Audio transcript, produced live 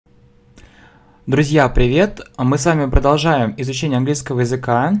Друзья, привет! Мы с вами продолжаем изучение английского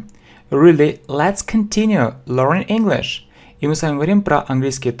языка. Really, let's continue learning English. И мы с вами говорим про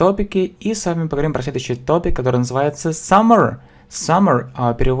английские топики, и с вами поговорим про следующий топик, который называется Summer.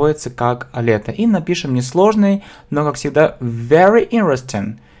 Summer переводится как лето. И напишем несложный, но, как всегда, very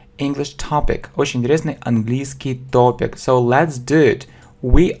interesting English topic. Очень интересный английский топик. So, let's do it.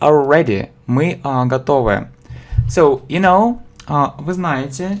 We are ready. Мы готовы. So, вы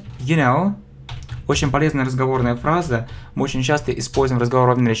знаете, очень полезная разговорная фраза. Мы очень часто используем в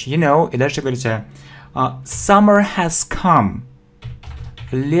разговорной речи и дальше говорите summer has come.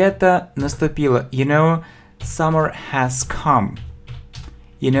 Лето наступило. Summer has come.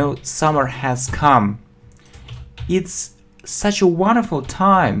 Summer has come. It's such a wonderful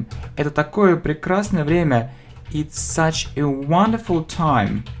time. Это такое прекрасное время. It's such a wonderful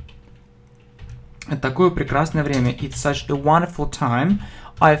time. Это такое прекрасное время. It's such a wonderful time.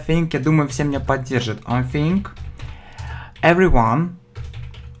 I think, я думаю, все меня поддержат. I think everyone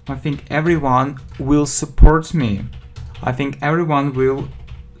will support me. I think everyone will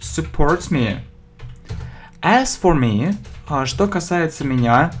support me. As for me, что касается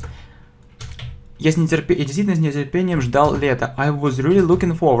меня, я действительно с нетерпением ждал лета. I was really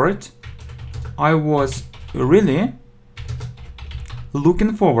looking forward. I was really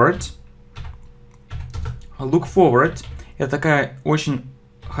looking forward. Look forward. Это такая очень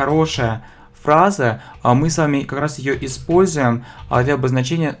хорошая фраза, мы с вами как раз ее используем для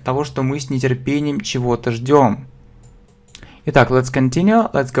обозначения того, что мы с нетерпением чего-то ждем. Итак, let's continue,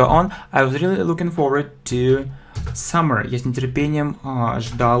 let's go on. I was really looking forward to summer. Я с нетерпением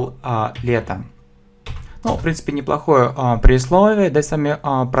ждал лета. Ну, в принципе, неплохое предисловие. Давайте с вами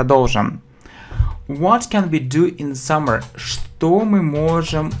продолжим. What can we do in summer? Что мы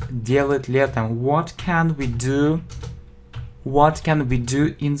можем делать летом? What can we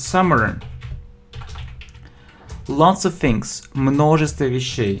do in summer? Lots of things. Множество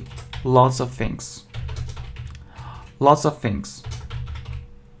вещей. Lots of things. Lots of things.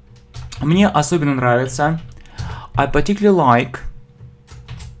 Мне особенно нравится. I particularly like.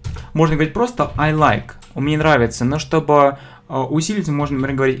 Можно говорить просто I like. Мне нравится. Но чтобы усилить, можно,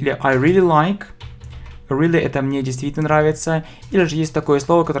 например, говорить или I really like. Really это мне действительно нравится. Или же есть такое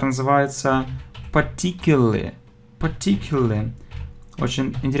слово, которое называется particularly. Particularly.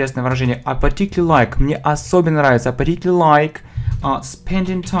 Очень интересное выражение. I particularly like. Мне особенно нравится. I particularly like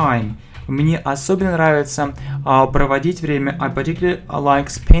spending time. Мне особенно нравится проводить время. I particularly like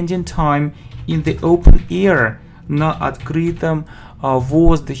spending time in the open air. На открытом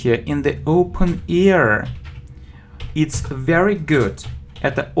воздухе. In the open air. It's very good.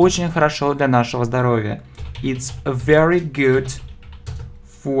 Это очень хорошо для нашего здоровья. It's very good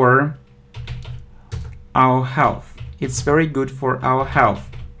for our health. It's very good for our health.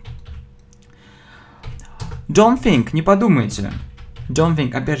 Don't think, не подумайте. Don't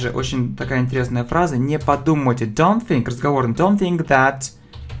think, опять же, очень такая интересная фраза. Не подумайте. Don't think, разговорный. Don't think that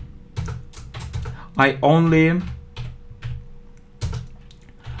I only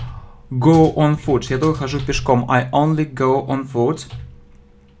go on foot. Я только хожу пешком. I only go on foot.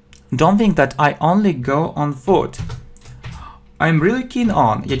 Don't think that I only go on foot. I'm really keen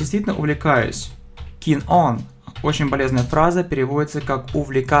on. Я действительно увлекаюсь. Keen on. Очень полезная фраза, переводится как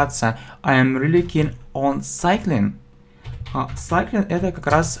увлекаться. I am really keen on cycling. Cycling это как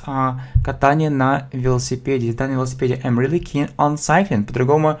раз катание на велосипеде, езда на велосипеде. I'm really keen on cycling.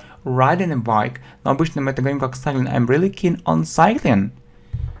 По-другому riding a bike. Но обычно мы это говорим как cycling. I'm really keen on cycling.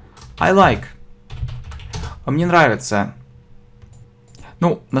 I like. Мне нравится.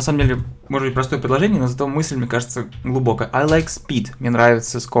 Ну, на самом деле, может быть, простое предложение, но зато мысль, мне кажется, глубокая. I like speed. Мне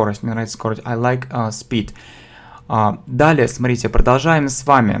нравится скорость. Мне нравится скорость. I like speed. Далее, смотрите, продолжаем с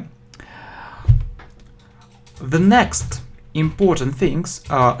вами. The next important things.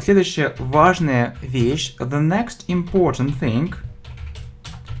 Следующая важная вещь. The next important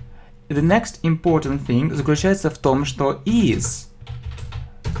thing заключается в том, что is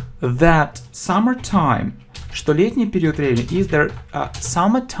that summertime. Что летний период времени. Is there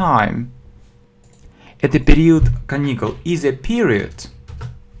summertime? Это период каникул. Is a period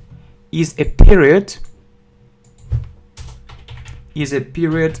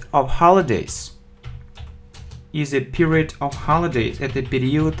of holidays. Is a period of holidays. Это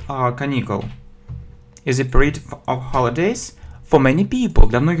период каникул. Is a period of holidays for many people.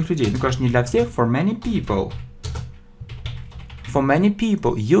 Для многих людей. Ну, конечно, не для всех. For many people. For many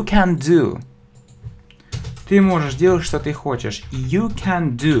people. You can do. Ты можешь делать, что ты хочешь. You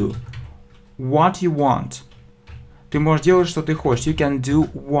can do what you want. Ты можешь делать, что ты хочешь. You can do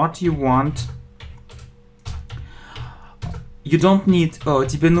what you want. You don't need,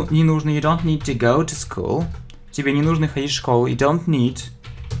 тебе не нужно, you don't need to go to school. Тебе не нужно ходить в школу. You don't need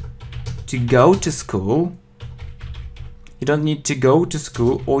to go to school. You don't need to go to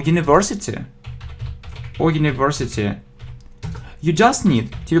school or university. Or university. You just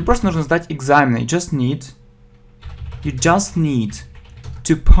need. Тебе просто нужно сдать экзамены. You just need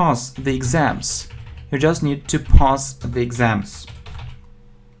to pass the exams. You just need to pass the exams.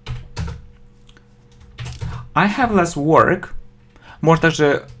 I have less work. Можно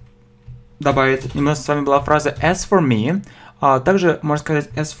также добавить, у нас с вами была фраза as for me. Также можно сказать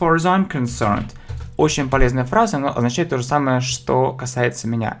as far as I'm concerned. Очень полезная фраза, но означает то же самое, что касается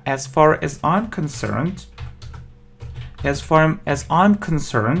меня. As far as I'm concerned. As far as I'm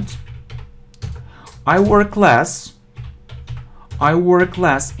concerned. I work less. I work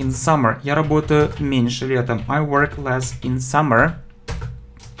less in summer. Я работаю меньше летом. I work less in summer.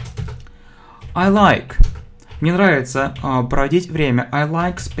 I like. Мне нравится проводить время. I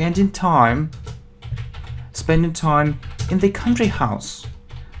like spending time in the country house.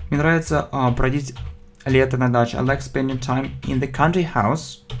 Мне нравится проводить лето на даче. I like spending time in the country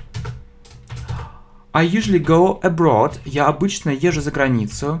house. I usually go abroad. Я обычно езжу за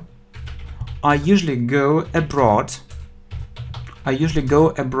границу. I usually go abroad. I usually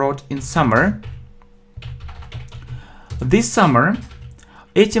go abroad in summer. This summer.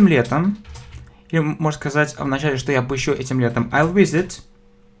 Этим летом. Или можно сказать в начале, что я посещу этим летом. I'll visit.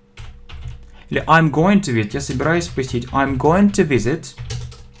 Или I'm going to visit. Я собираюсь посетить. I'm going to visit.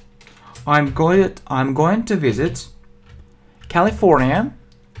 I'm going to visit California.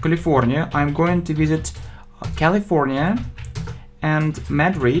 California. I'm going to visit California and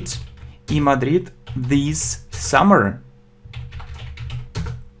Madrid. И Мадрид this summer.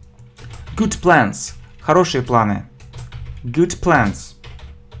 Good plans. Хорошие планы. Good plans.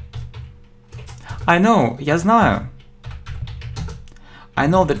 I know. Я знаю. I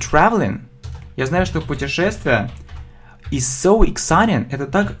know that traveling. Я знаю, что путешествие is so exciting. Это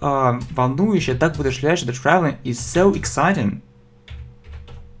так волнующе, так воодушевляюще. The traveling is so exciting.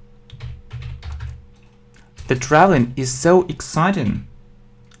 The traveling is so exciting.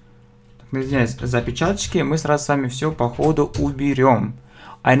 Извиняюсь, запечаточки мы сразу с вами все по ходу уберем.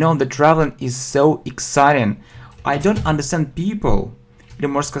 I know that traveling is so exciting. I don't understand people. Или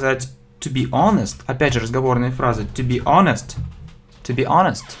можно сказать to be honest. Опять же разговорные фразы. To be honest. To be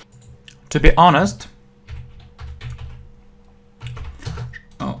honest. To be honest.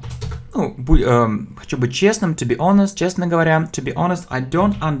 Хочу быть честным. To be honest. Честно говоря. To be honest. I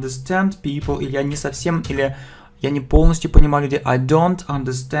don't understand people. Или я не совсем, или я не полностью понимаю людей. I don't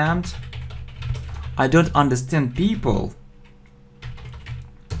understand people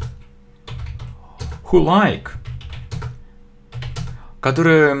who like,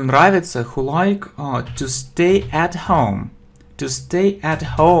 которые нравится, who like to stay at home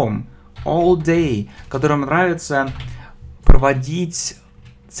all day, которым нравится проводить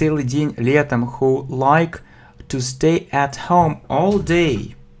целый день летом, who like to stay at home all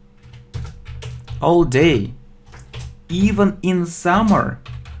day, even in summer,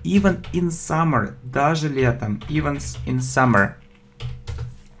 даже летом, even in summer.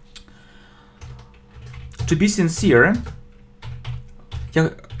 To be sincere.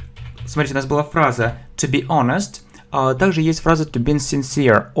 Смотрите, у нас была фраза to be honest. Также есть фраза to be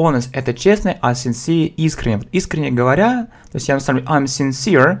sincere. Honest — это честный, а sincere — искренне. Искренне говоря, то есть я ставлю I'm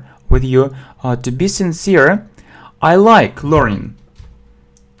sincere with you. To be sincere, I like learning.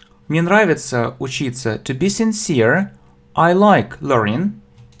 Мне нравится учиться. To be sincere, I like learning.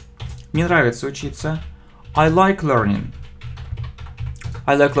 Мне нравится учиться. I like learning.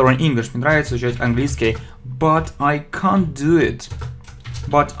 I like learning English. Мне нравится учить английский. But I can't do it.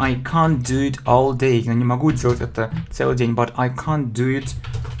 But I can't do it all day. Я не могу делать это целый день. But I can't do it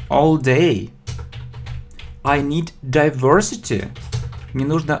all day. I need diversity. Мне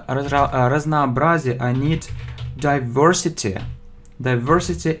нужно разнообразие. I need diversity.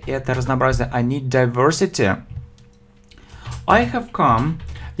 Diversity — это разнообразие. I need diversity. I have come.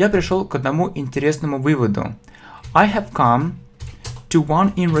 Я пришел к одному интересному выводу. I have come to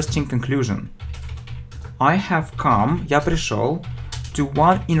one interesting conclusion. I have come. Я пришел to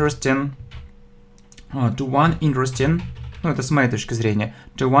one interesting. Ну, это с моей точки зрения.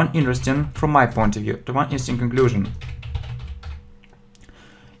 To one interesting, from my point of view. To one interesting conclusion.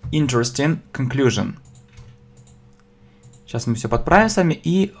 Interesting conclusion. Сейчас мы все подправим с вами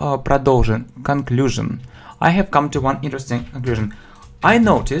и продолжим. Conclusion. I have come to one interesting conclusion. I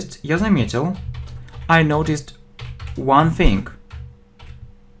noticed. Я заметил. I noticed one thing.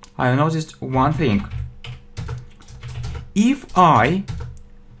 I noticed one thing. If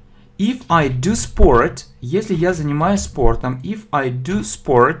If I do sport, если я занимаюсь спортом, if I do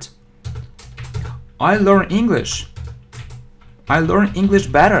sport, I learn English. I learn English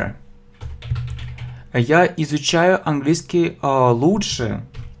better. Я изучаю английский лучше.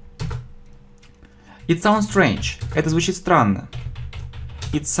 It sounds strange. Это звучит странно.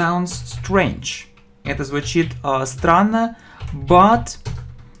 It sounds strange. Это звучит странно, but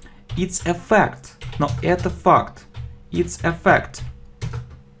it's a fact. Но это факт. It's a fact.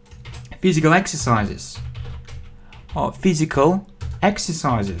 Physical exercises. Physical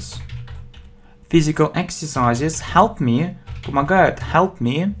exercises. Physical exercises help me. Помогают. Help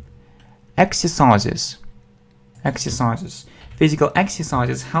me. Exercises. Exercises. Physical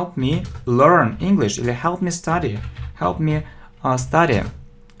exercises help me learn English. Или help me study. Help me study.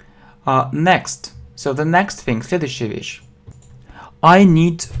 Next. So the next thing. Следующая вещь. I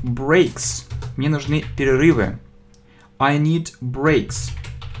need breaks. Мне нужны перерывы. I need breaks.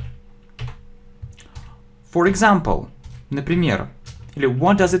 For example. Например. Или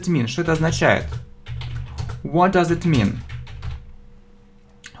what does it mean? Что это означает? What does it mean?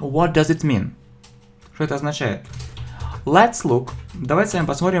 What does it mean? Что это означает? Let's look. Давайте с вами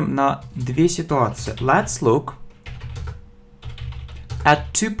посмотрим на две ситуации. Let's look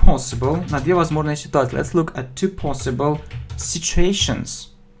at two possible, на две возможные ситуации. Let's look at two possible situations.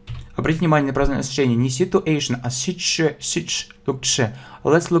 Обратите внимание на произношение не situation, а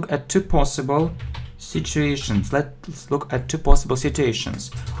Let's look at two possible situations. Let's look at two possible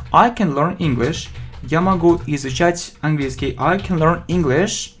situations. I can learn English. Я могу изучать английский. I can learn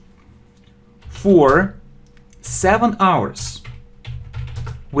English for 7 hours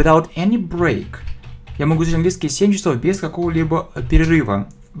without any break. Я могу изучать английский 7 часов без какого-либо перерыва.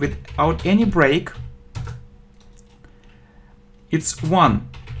 Without any break. It's one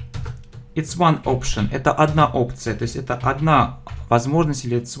option. Это одна опция. То есть это одна возможность,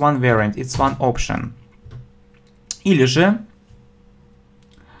 или it's one variant. It's one option. Или же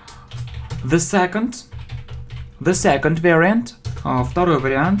the second variant. Второй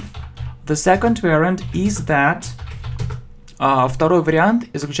вариант. The second variant is that. Второй вариант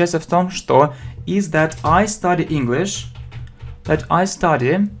заключается в том, что is that I study English. That I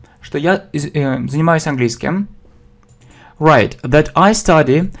study. Что я занимаюсь английским. Right. That I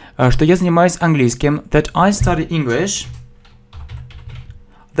study. Что я занимаюсь английским. That I study English.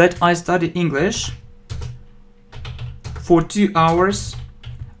 That I study English for 2 hours.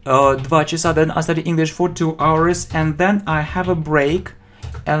 2 часа. Then I study English for 2 hours. And then I have a break.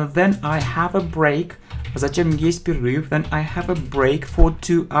 And then I have a break. Затем есть перерыв. Then I have a break for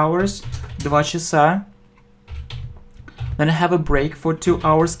 2 hours. 2 часа. Then I have a break for 2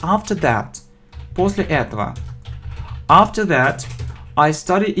 hours after that. После этого. After that, I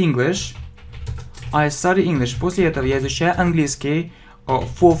study English. I study English. После этого я изучаю английский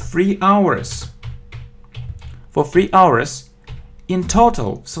for 3 hours. For 3 hours. In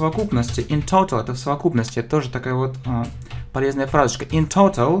total, в совокупности. In total, это в совокупности. Это тоже такая вот полезная фразочка. In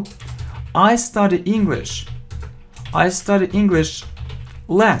total, I study English. I study English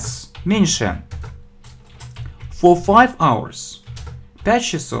less. Меньше. For 5 hours. 5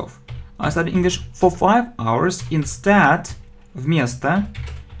 часов. I study English for 5 hours instead, вместо,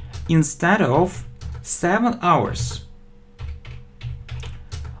 instead of 7 hours.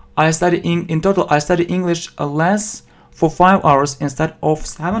 In total, I study English less for 5 hours instead of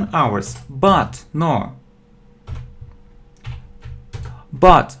 7 hours. But,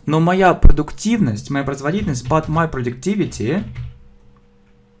 но моя продуктивность, моя производительность, but my productivity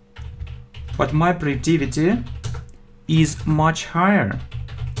is much higher.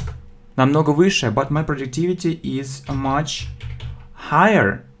 Намного выше. But my productivity is much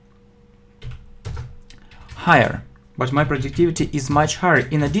higher. Higher. But my productivity is much higher.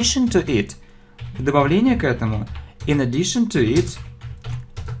 In addition to it, в добавление к этому, in addition to it,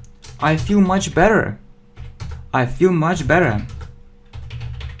 I feel much better. I feel much better.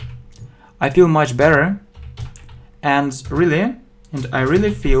 I feel much better. And I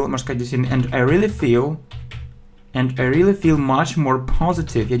really feel, можно сказать действительно, and I really feel much more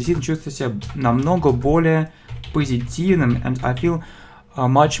positive. Я действительно чувствую себя намного более позитивным. And I feel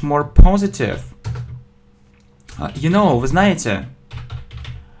much more positive. Вы знаете,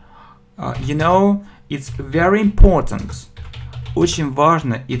 it's very important. Очень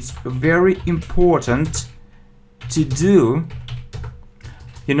важно. It's very important to do.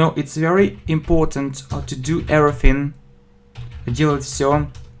 It's very important to do everything. Делать все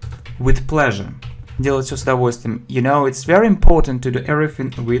with pleasure. Делать все с удовольствием. It's very important to do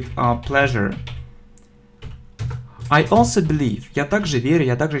everything with pleasure. I also believe. Я также верю,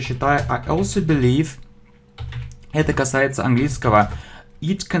 я также считаю. I also believe. Это касается английского.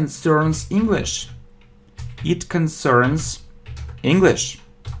 It concerns English. It concerns English.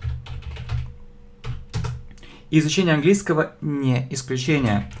 Изучение английского не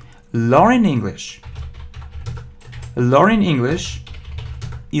исключение. Learning English. Learning English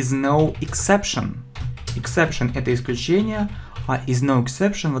is no exception. Exception – это исключение, а is no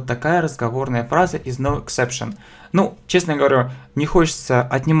exception – вот такая разговорная фраза is no exception. Ну, честно говоря, не хочется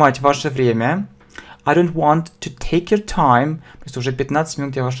отнимать ваше время. I don't want to take your time. То есть уже 15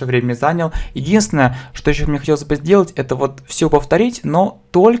 минут я ваше время занял. Единственное, что еще мне хотелось бы сделать, это вот все повторить, но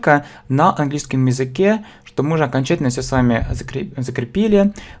только на английском языке, чтобы мы уже окончательно все с вами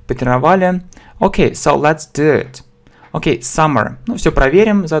закрепили, потренировали. Okay, so let's do it. Okay, summer. Ну, все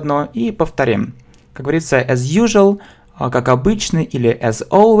проверим заодно и повторим. Как говорится, as usual, как обычно, или as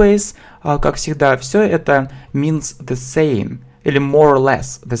always, как всегда, все это means the same, или more or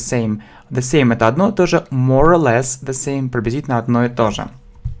less the same. The same это одно и то же, more or less the same, приблизительно одно и то же.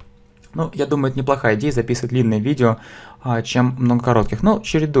 Ну, я думаю, это неплохая идея записывать длинное видео, чем много коротких. Ну,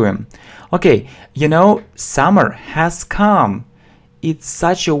 чередуем. Okay, you know, summer has come. It's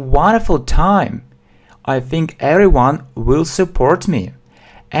such a wonderful time. I think everyone will support me.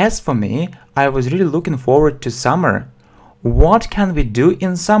 As for me, I was really looking forward to summer. What can we do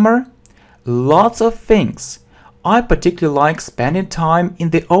in summer? Lots of things. I particularly like spending time in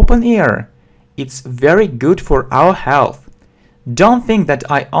the open air. It's very good for our health. Don't think that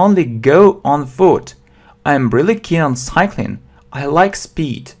I only go on foot. I'm really keen on cycling. I like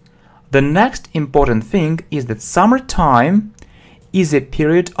speed. The next important thing is that summertime is a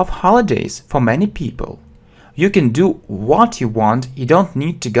period of holidays for many people. You can do what you want. You don't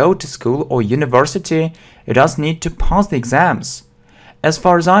need to go to school or university. You just need to pass the exams. As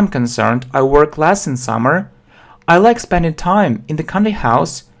far as I'm concerned, I work less in summer. I like spending time in the country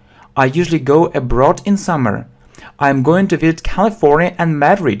house. I usually go abroad in summer. I'm going to visit California and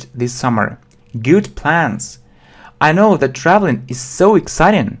Madrid this summer. Good plans. I know that traveling is so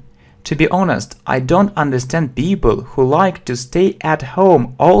exciting. To be honest, I don't understand people who like to stay at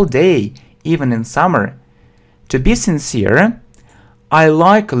home all day, even in summer. To be sincere, I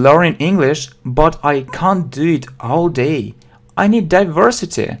like learning English, but I can't do it all day. I need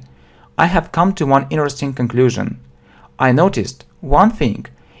diversity. I have come to one interesting conclusion. I noticed one thing.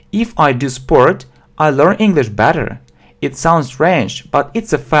 If I do sport, I learn English better. It sounds strange, but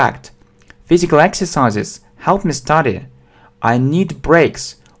it's a fact. Physical exercises help me study. I need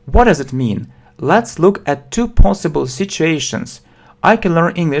breaks. What does it mean? Let's look at two possible situations. I can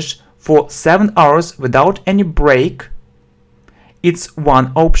learn English for 7 hours without any break. It's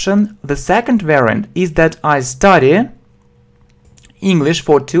one option. The second variant is that I study English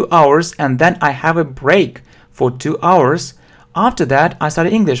for 2 hours and then I have a break for 2 hours. After that, I study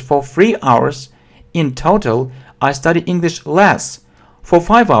English for 3 hours. In total, I study English less, for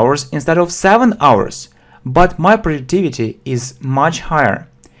 5 hours instead of 7 hours, but my productivity is much higher.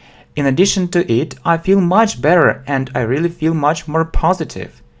 In addition to it, I feel much better and I really feel much more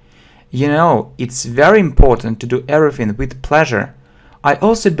positive. You know, it's very important to do everything with pleasure. I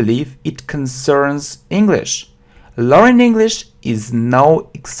also believe it concerns English. Learning English is no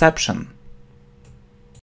exception.